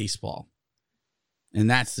actual baseball. And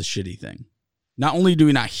that's the shitty thing. Not only do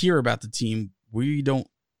we not hear about the team,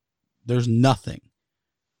 there's nothing.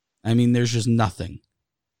 I mean, there's just nothing.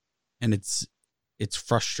 And it's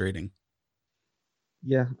frustrating.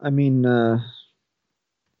 Yeah, I mean,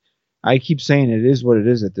 I keep saying it is what it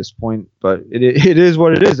is at this point, but it is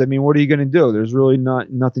what it is. I mean, what are you going to do? There's really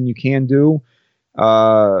nothing you can do.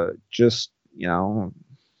 There's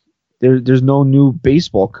no new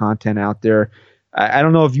baseball content out there. I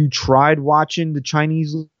don't know if you tried watching the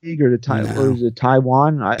Chinese league or or is it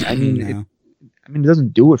Taiwan. I mean, no. It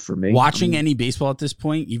doesn't do it for me. Watching any baseball at this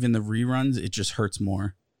point, even the reruns, it just hurts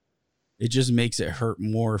more. It just makes it hurt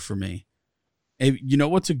more for me. You know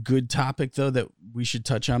what's a good topic, though, that we should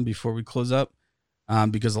touch on before we close up?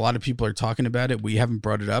 Because a lot of people are talking about it. We haven't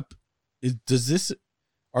brought it up.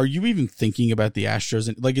 Are you even thinking about the Astros?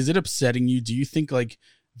 And like, is it upsetting you? Do you think like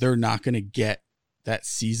they're not going to get that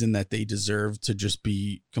season that they deserve to just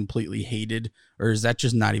be completely hated? Or is that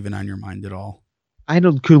just not even on your mind at all? I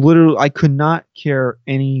could not care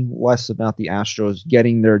any less about the Astros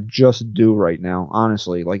getting their just due right now.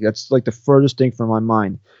 Honestly, like that's like the furthest thing from my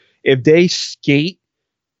mind. If they skate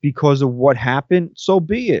because of what happened, so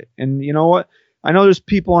be it. And you know what? I know there's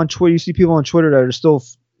people on Twitter. You see people on Twitter that are still,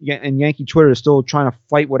 and Yankee Twitter is still trying to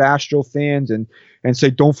fight with Astro fans and say,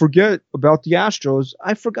 don't forget about the Astros.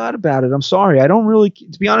 I forgot about it. I'm sorry. I don't really,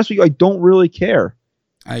 to be honest with you, I don't really care.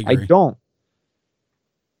 I agree. I don't.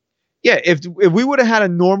 Yeah, if we would have had a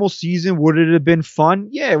normal season, would it have been fun?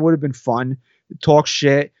 Yeah, it would have been fun. Talk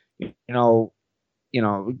shit, hear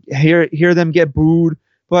them get booed.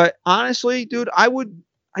 But honestly, dude, I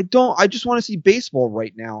just want to see baseball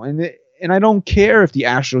right now, and I don't care if the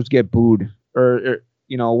Astros get booed or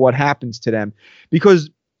what happens to them, because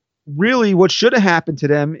really what should have happened to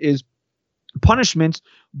them is punishments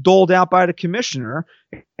doled out by the commissioner,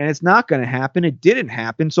 and it's not going to happen. It didn't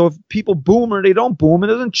happen. So if people boom or they don't boom, it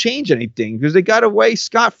doesn't change anything because they got away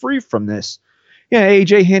scot-free from this. Yeah,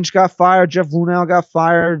 AJ Hinch got fired, Jeff Lunel got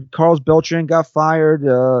fired, Carlos Beltran got fired,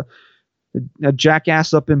 a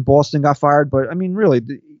jackass up in Boston got fired. But I mean, really,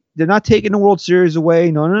 they're not taking the World Series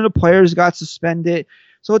away. None of the players got suspended.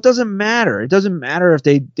 So it doesn't matter. It doesn't matter if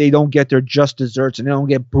they don't get their just desserts and they don't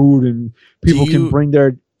get booed and people can bring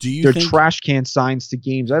their trash can signs to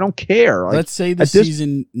games. I don't care. Like, let's say the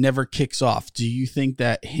season never kicks off. Do you think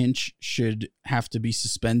that Hinch should have to be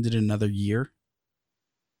suspended another year?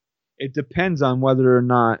 It depends on whether or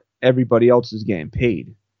not everybody else is getting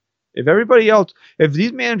paid. If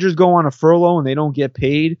these managers go on a furlough and they don't get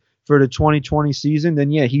paid for the 2020 season,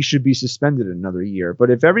 then yeah, he should be suspended another year. But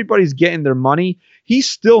if everybody's getting their money, he's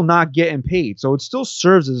still not getting paid. So it still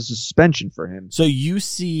serves as a suspension for him. So you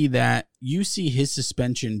see his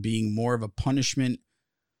suspension being more of a punishment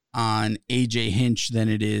on AJ Hinch than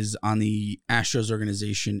it is on the Astros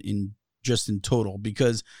organization in total.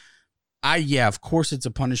 Because of course it's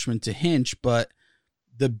a punishment to Hinch, but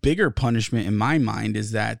the bigger punishment in my mind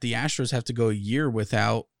is that the Astros have to go a year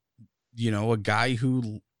without, a guy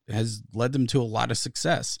who has led them to a lot of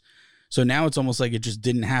success. So now it's almost like it just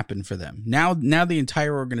didn't happen for them. Now the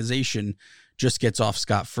entire organization just gets off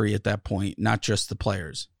scot-free at that point, not just the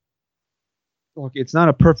players. Look, it's not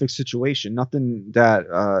a perfect situation. Nothing that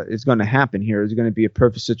is going to happen here is going to be a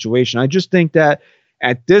perfect situation. I just think that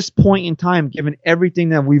at this point in time, given everything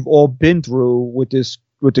that we've all been through with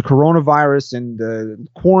the coronavirus and the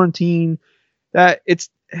quarantine, that it's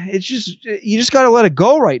just, you just got to let it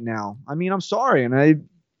go right now. I mean, I'm sorry. And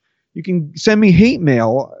you can send me hate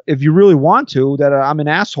mail if you really want to, that I'm an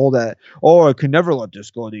asshole, that, I could never let this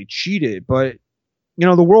go. They cheated. But,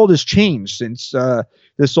 the world has changed since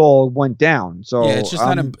this all went down. So yeah, it's just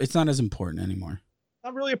it's not as important anymore.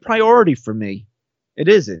 Not really a priority for me. It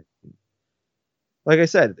isn't. Like I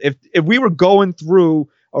said, if we were going through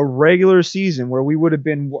a regular season where we would have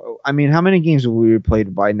been, I mean, how many games have we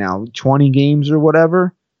played by now? 20 games or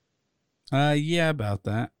whatever? Yeah, about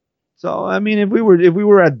that. So, I mean, if we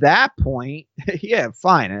were at that point, yeah,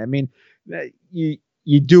 fine. I mean,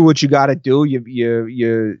 you do what you got to do. You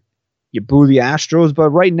boo the Astros, but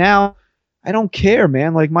right now, I don't care,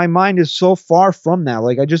 man. Like, my mind is so far from that.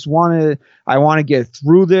 Like, I want to get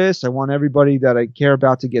through this. I want everybody that I care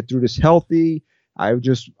about to get through this healthy. I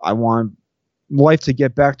want life to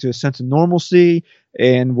get back to a sense of normalcy,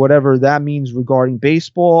 and whatever that means regarding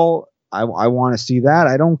baseball, I want to see that.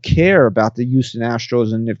 I don't care about the Houston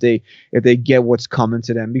Astros and if they get what's coming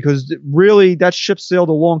to them, because really that ship sailed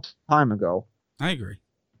a long time ago. I agree.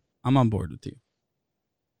 I'm on board with you.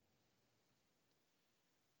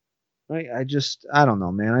 I don't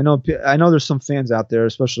know, man. I know there's some fans out there,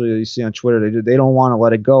 especially you see on Twitter, they don't want to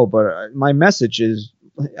let it go. But my message is,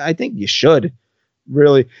 I think you should.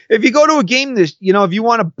 Really, if you go to a game if you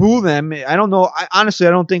want to boo them, I don't know. Honestly,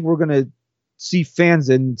 I don't think we're gonna see fans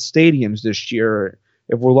in stadiums this year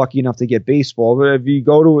if we're lucky enough to get baseball. But if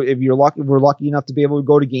we're lucky enough to be able to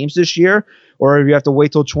go to games this year, or if you have to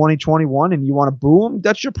wait till 2021 and you want to boo them,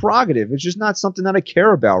 that's your prerogative. It's just not something that I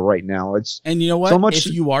care about right now. And you know what? If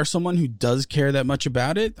you are someone who does care that much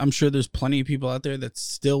about it, I'm sure there's plenty of people out there that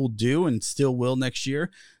still do and still will next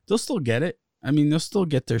year. They'll still get it. I mean, they'll still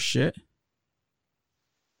get their shit.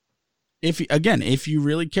 If you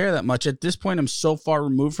really care that much, at this point, I'm so far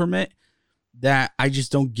removed from it that I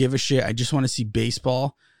just don't give a shit. I just want to see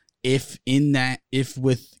baseball. If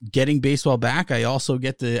with getting baseball back, I also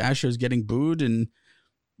get the Astros getting booed and,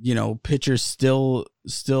 pitchers still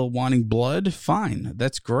wanting blood, fine.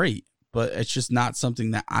 That's great. But it's just not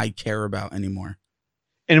something that I care about anymore.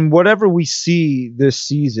 And whatever we see this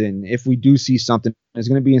season, if we do see something, is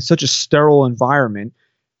going to be in such a sterile environment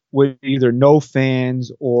with either no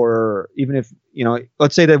fans, or even if,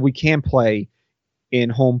 let's say that we can play in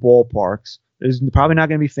home ballparks, there's probably not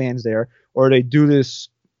going to be fans there, or they do this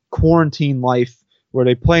quarantine life where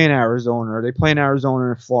they play in Arizona, or they play in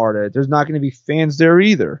Arizona and Florida. There's not going to be fans there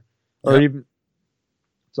either. Yep. Or even,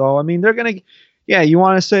 so, I mean, they're going to, you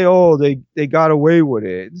want to say, oh, they got away with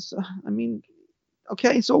it. I mean,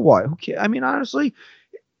 okay, so what? Okay, I mean, honestly,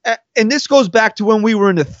 and this goes back to when we were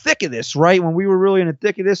in the thick of this, right? When we were really in the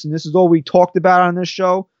thick of this, and this is all we talked about on this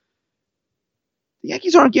show. The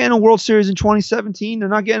Yankees aren't getting a World Series in 2017. They're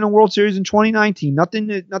not getting a World Series in 2019. Nothing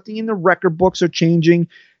in the record books are changing.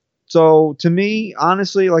 So to me,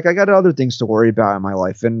 honestly, like, I got other things to worry about in my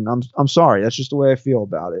life, and I'm sorry. That's just the way I feel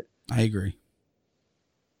about it. I agree.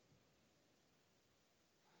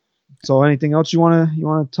 So anything else you want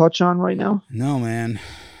to touch on right now? No, man.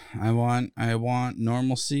 I want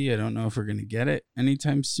normalcy. I don't know if we're going to get it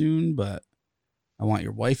anytime soon, but I want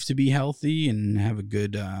your wife to be healthy and have a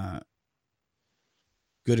good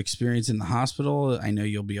experience in the hospital. I know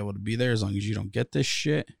you'll be able to be there as long as you don't get this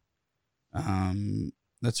shit.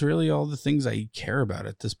 That's really all the things I care about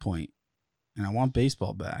at this point. And I want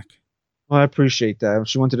baseball back. Well, I appreciate that.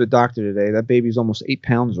 She went to the doctor today. That baby's almost 8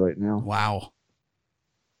 pounds right now. Wow.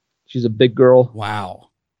 She's a big girl. Wow.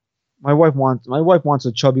 My wife wants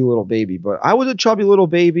a chubby little baby, but I was a chubby little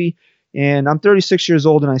baby, and I'm 36 years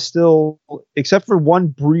old, and I still, except for one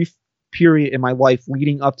brief period in my life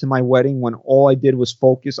leading up to my wedding when all I did was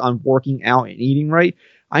focus on working out and eating right,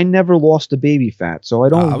 I never lost the baby fat. So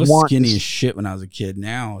I was skinny as shit when I was a kid.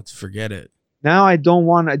 Now forget it. Now I don't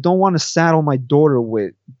want to saddle my daughter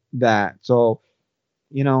with that. So,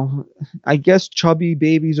 I guess chubby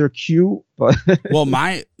babies are cute, but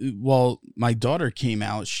my daughter came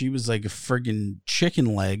out. She was like a friggin'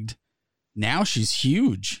 chicken legged. Now she's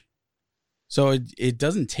huge. So it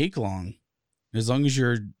doesn't take long, as long as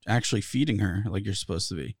you're actually feeding her like you're supposed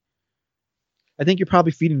to be. I think you're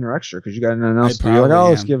probably feeding her extra because you got nothing else to do. You're like,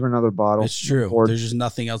 let's give her another bottle. It's true. There's just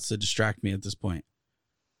nothing else to distract me at this point.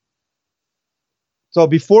 So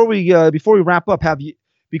before we wrap up,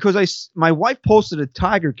 because my wife posted a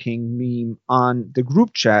Tiger King meme on the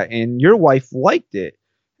group chat, and your wife liked it.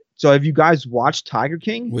 So have you guys watched Tiger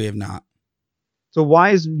King? We have not. So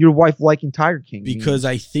why is your wife liking Tiger King? Because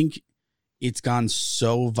I think it's gone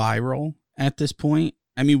so viral at this point.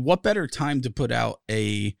 I mean, what better time to put out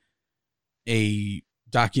a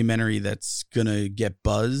documentary that's gonna get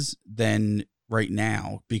buzz than right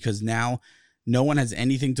now? Because now no one has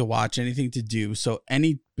anything to watch, anything to do. So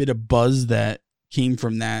any bit of buzz that came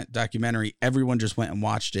from that documentary, everyone just went and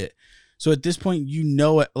watched it. So at this point,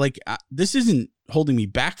 this isn't holding me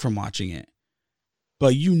back from watching it,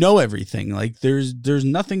 but everything. Like there's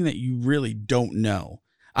nothing that you really don't know.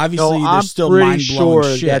 Obviously, there's still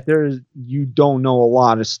mind-blowing shit. That you don't know a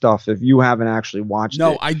lot of stuff if you haven't actually watched it.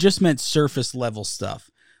 No, I just meant surface level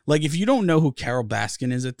stuff. Like, if you don't know who Carol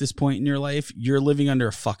Baskin is at this point in your life, you're living under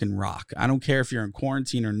a fucking rock. I don't care if you're in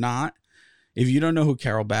quarantine or not. If you don't know who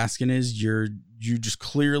Carol Baskin is, you just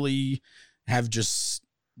clearly have just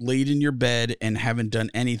laid in your bed and haven't done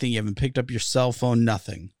anything. You haven't picked up your cell phone,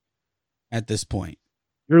 nothing at this point.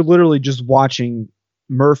 You're literally just watching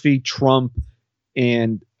Murphy, Trump,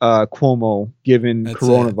 and Cuomo giving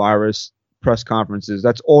coronavirus press conferences.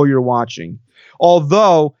 That's all you're watching.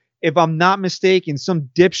 Although, if I'm not mistaken, some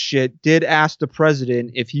dipshit did ask the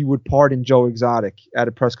president if he would pardon Joe Exotic at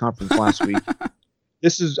a press conference last week.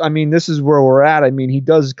 This is where we're at. I mean, he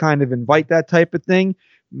does kind of invite that type of thing.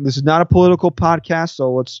 This is not a political podcast,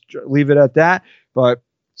 so let's leave it at that. But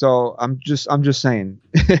so I'm just saying,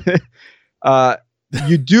 I'm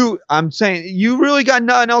saying you really got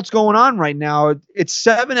nothing else going on right now. It's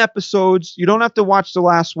 7 episodes. You don't have to watch the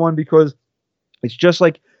last one because it's just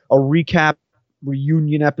like a recap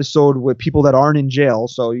reunion episode with people that aren't in jail.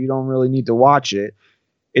 So you don't really need to watch it.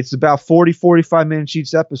 It's about 45 minutes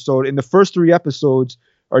each episode. And the first 3 episodes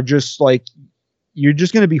are just like, you're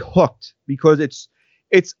just going to be hooked because it's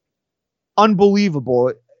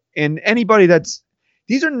unbelievable. And anybody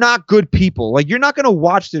these are not good people. Like, you're not going to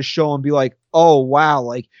watch this show and be like, oh, wow,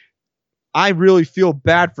 like, I really feel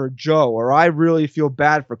bad for Joe or I really feel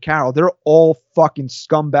bad for Carol. They're all fucking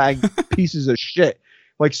scumbag pieces of shit.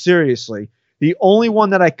 Like, seriously. The only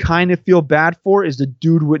one that I kind of feel bad for is the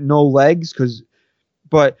dude with no legs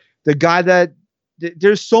but the guy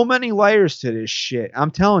there's so many layers to this shit.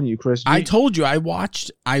 I'm telling you, Chris. I told you I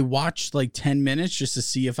watched like 10 minutes just to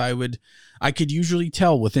see if I could usually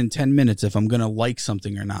tell within 10 minutes if I'm going to like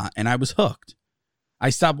something or not. And I was hooked. I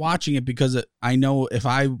stopped watching it because I know if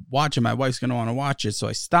I watch it, my wife's going to want to watch it. So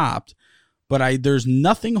I stopped, but there's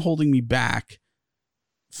nothing holding me back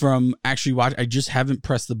from actually watching. I just haven't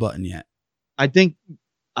pressed the button yet. I think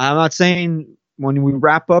I'm not saying when we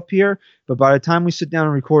wrap up here, but by the time we sit down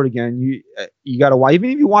and record again, you got to watch. Even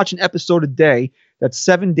if you watch an episode a day, that's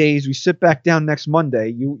 7 days. We sit back down next Monday.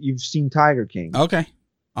 You've seen Tiger King. Okay,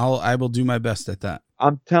 I will do my best at that.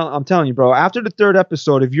 I'm telling you, bro. After the 3rd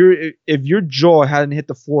episode, if your jaw hadn't hit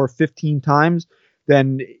the floor 15 times,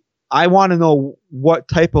 then I want to know what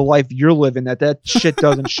type of life you're living that shit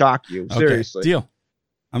doesn't shock you. Seriously, okay, deal.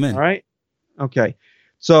 I'm in. All right. Okay.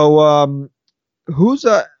 So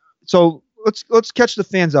so let's catch the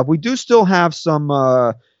fans up. We do still have some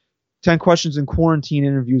 10 questions in quarantine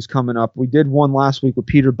interviews coming up. We did one last week with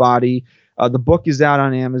Peter Body. The book is out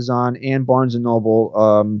on Amazon and Barnes and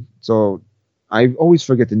Noble. So I always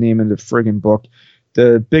forget the name of the friggin' book.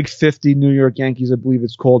 The Big 50 New York Yankees, I believe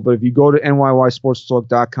it's called. But if you go to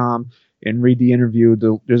NYYSportsTalk.com and read the interview,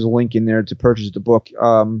 there's a link in there to purchase the book.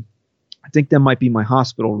 I think that might be my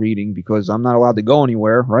hospital reading because I'm not allowed to go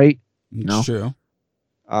anywhere, right? It's true.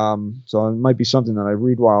 So it might be something that I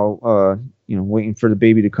read while, waiting for the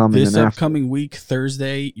baby to come. This upcoming week,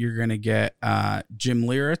 Thursday, you're going to get Jim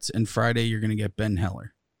Leyritz, and Friday, you're going to get Ben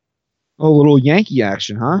Heller. Oh, a little Yankee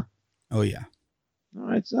action, huh? Oh, yeah. All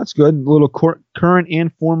right, so that's good. A little current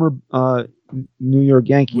and former New York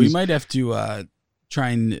Yankees. We might have to try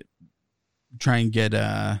and get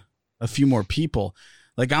a few more people.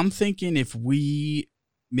 Like, I'm thinking if we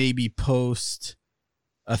maybe post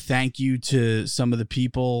a thank you to some of the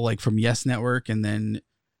people like from Yes Network and then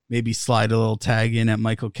maybe slide a little tag in at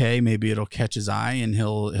Michael K. Maybe it'll catch his eye and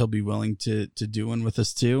he'll be willing to do one with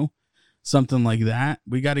us too. Something like that.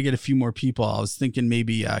 We got to get a few more people. I was thinking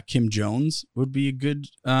maybe Kim Jones would be a good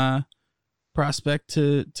prospect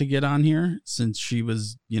to get on here since she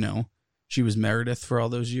was Meredith for all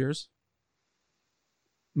those years.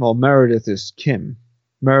 Well, Meredith is Kim.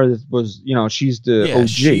 Meredith was, she's the OG.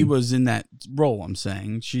 She was in that role, I'm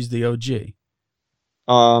saying. She's the OG.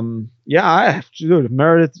 Dude, if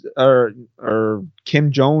Meredith or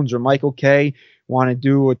Kim Jones or Michael K want to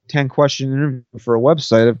do a 10-question interview for a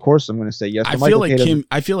website, of course I'm going to say yes. I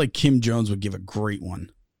feel like Kim Jones would give a great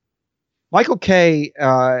one. Michael K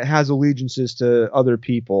has allegiances to other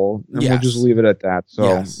people, and we'll just leave it at that.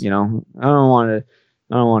 So, I don't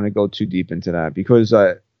want to go too deep into that because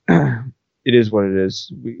it is what it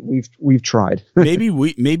is. We've tried. maybe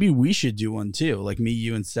we should do one too. Like me,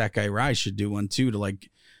 you, and Stack Guy Rye should do one too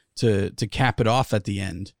to cap it off at the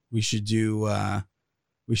end. We should do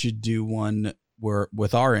one where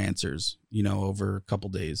with our answers, over a couple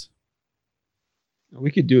days. We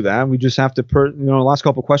could do that. We just have to the last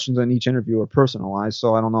couple questions on each interview are personalized,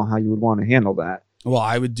 so I don't know how you would want to handle that. Well,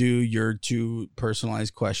 I would do your 2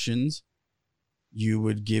 personalized questions. You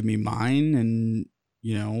would give me mine, and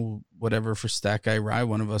whatever for Stack Guy Rye,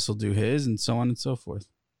 one of us will do his, and so on and so forth.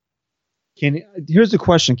 Here's the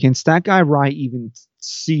question: can Stat Guy Rye even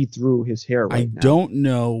see through his hair right now? I don't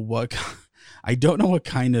know what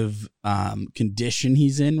kind of condition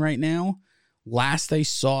he's in right now. Last I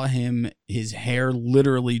saw him, his hair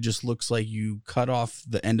literally just looks like you cut off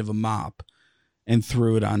the end of a mop and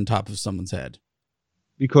threw it on top of someone's head.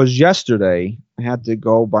 Because yesterday I had to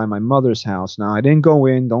go by my mother's house. Now I didn't go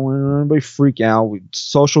in. Don't let anybody freak out. We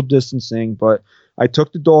social distancing, but I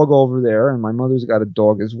took the dog over there, and my mother's got a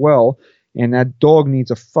dog as well. And that dog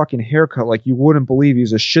needs a fucking haircut like you wouldn't believe.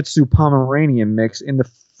 He's a Shih Tzu Pomeranian mix, and the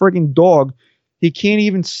frigging dog, he can't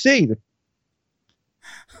even see.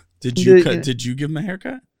 Did you give him a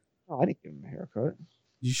haircut? No, I didn't give him a haircut.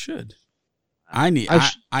 You should. I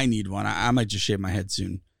need one. I might just shave my head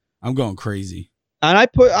soon. I'm going crazy. And I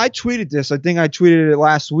tweeted this. I think I tweeted it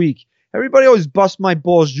last week. Everybody always busts my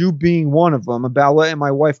balls, you being one of them, about letting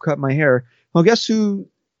my wife cut my hair. Well, guess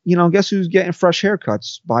who's getting fresh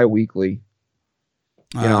haircuts bi-weekly?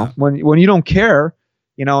 When you don't care,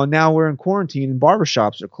 now we're in quarantine and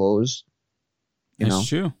barbershops are closed. That's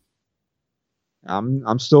true.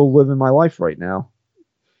 I'm still living my life right now,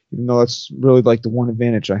 even though that's really like the one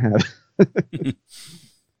advantage I have.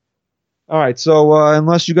 All right, so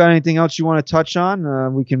unless you got anything else you want to touch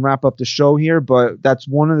on, we can wrap up the show here. But that's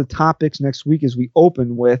one of the topics next week as we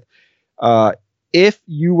open with if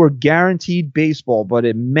you were guaranteed baseball, but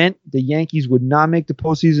it meant the Yankees would not make the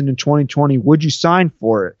postseason in 2020, would you sign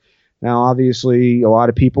for it? Now, obviously, a lot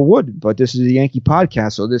of people would, but this is a Yankee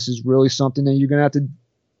podcast, so this is really something that you're going to have to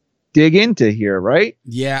dig into here, right?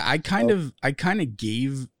 Yeah, I kind of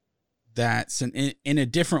gave that in a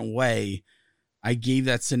different way. I gave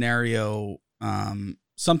that scenario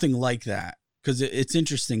something like that because it's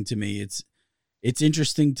interesting to me. It's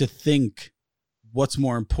interesting to think what's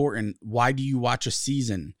more important. Why do you watch a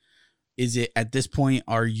season? Is it at this point?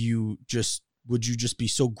 Would you just be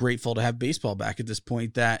so grateful to have baseball back at this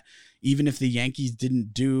point that even if the Yankees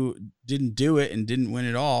didn't do it and didn't win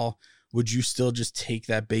it all, would you still just take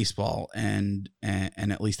that baseball and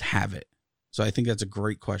at least have it? So I think that's a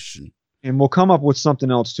great question. And we'll come up with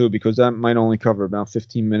something else too, because that might only cover about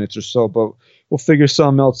 15 minutes or so, but we'll figure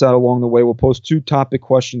something else out along the way. We'll post 2 topic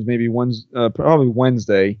questions, maybe probably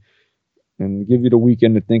Wednesday, and give you the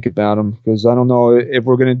weekend to think about them, because I don't know if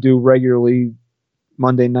we're going to do regularly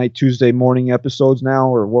Monday night, Tuesday morning episodes now,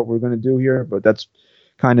 or what we're going to do here, but that's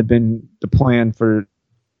kind of been the plan for,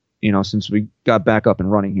 since we got back up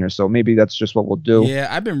and running here. So maybe that's just what we'll do. Yeah,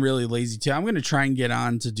 I've been really lazy too. I'm going to try and get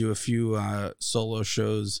on to do a few solo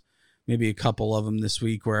shows, maybe a couple of them this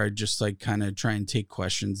week, where I just kind of try and take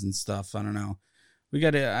questions and stuff. I don't know.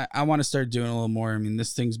 I want to start doing a little more. I mean,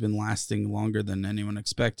 this thing's been lasting longer than anyone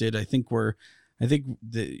expected. I think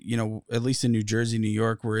at least in New Jersey, New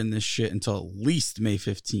York, we're in this shit until at least May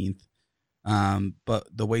 15th. But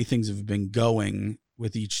the way things have been going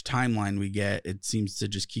with each timeline we get, it seems to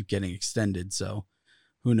just keep getting extended. So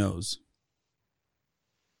who knows?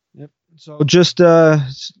 Yep. So just,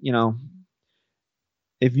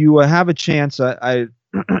 if you have a chance, I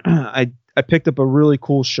picked up a really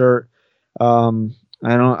cool shirt.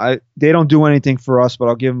 They don't do anything for us, but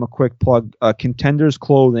I'll give them a quick plug. Contenders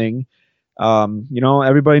Clothing.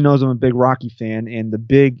 Everybody knows I'm a big Rocky fan, and the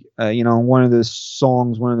big, one of the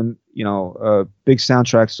songs, big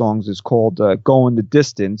soundtrack songs is called "Going the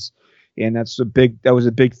Distance," and that was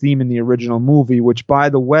a big theme in the original movie. Which, by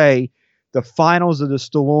the way, the finals of the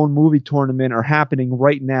Stallone movie tournament are happening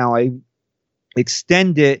right now. I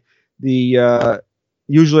extended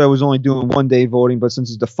usually I was only doing 1-day voting, but since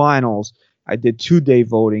it's the finals, I did 2-day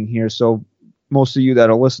voting here. So most of you that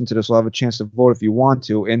will listen to this will have a chance to vote if you want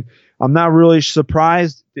to. And I'm not really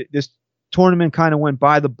surprised. This tournament kind of went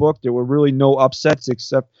by the book. There were really no upsets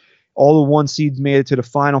except all the 1 seeds made it to the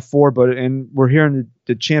Final Four. And we're here in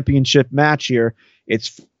the championship match here.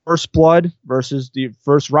 It's First Blood versus the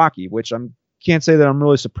first Rocky, which I can't say that I'm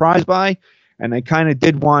really surprised by. And I kind of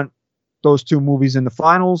did want those 2 movies in the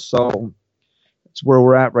finals, so that's where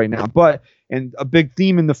we're at right now. And a big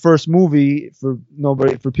theme in the first movie for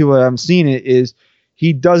people that haven't seen it is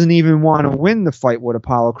he doesn't even want to win the fight with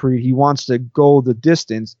Apollo Creed. He wants to go the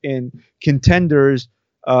distance. And Contenders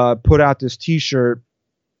put out this T-shirt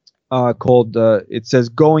called it says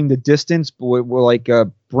 "Going the Distance," but with like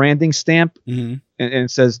a branding stamp, and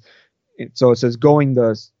it says going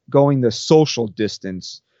the social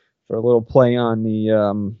distance, for a little play on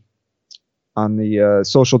the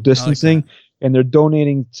social distancing. Like, and they're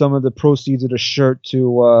donating some of the proceeds of the shirt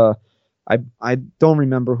to I don't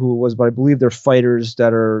remember who it was, but I believe they're fighters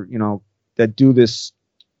that are that do this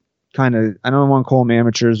kind of, I don't want to call them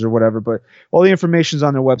amateurs or whatever, but all the information's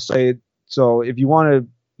on their website. So if you want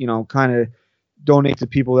to kind of donate to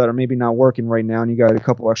people that are maybe not working right now, and you got a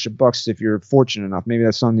couple extra bucks if you're fortunate enough. Maybe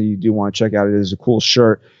that's something you do want to check out. It is a cool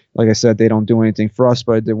shirt. Like I said, they don't do anything for us,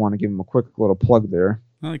 but I did want to give them a quick little plug there.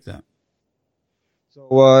 I like that.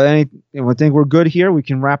 So I think we're good here. We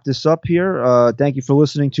can wrap this up here. Thank you for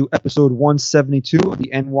listening to episode 172 of the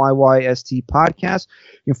NYYST podcast.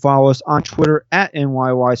 You can follow us on Twitter at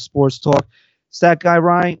NYY Sports Talk. Stat Guy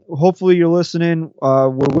Ryan, hopefully you're listening. We're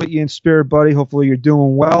with you in spirit, buddy. Hopefully you're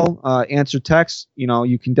doing well. Answer texts.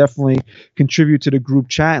 You can definitely contribute to the group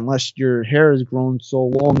chat unless your hair has grown so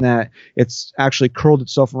long that it's actually curled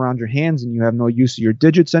itself around your hands and you have no use of your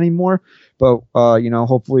digits anymore. But,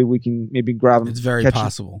 hopefully we can maybe grab them. It's very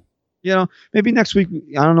possible. Maybe next week,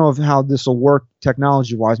 I don't know how this will work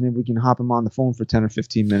technology-wise. Maybe we can hop him on the phone for 10 or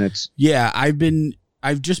 15 minutes. Yeah,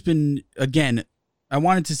 I've just been, again, I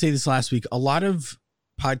wanted to say this last week. A lot of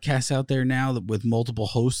podcasts out there now with multiple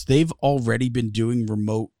hosts, they've already been doing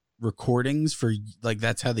remote recordings for, like,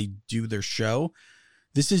 that's how they do their show.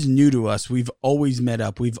 This is new to us. We've always met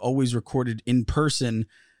up. We've always recorded in person.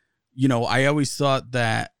 I always thought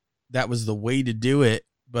that was the way to do it,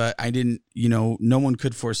 but I didn't, no one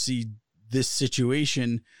could foresee this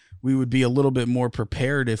situation. We would be a little bit more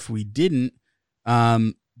prepared if we didn't.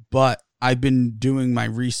 But I've been doing my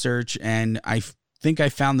research, and I think I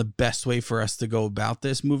found the best way for us to go about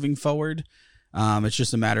this moving forward. It's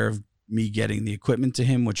just a matter of me getting the equipment to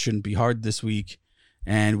him, which shouldn't be hard this week.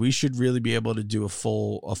 And we should really be able to do a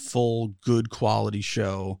full good quality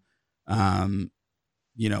show, within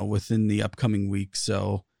the upcoming week.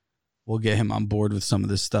 So we'll get him on board with some of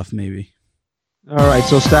this stuff, maybe. All right.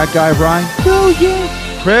 So Stat Guy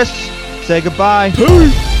Ryan, Chris, say goodbye.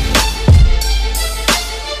 Peace.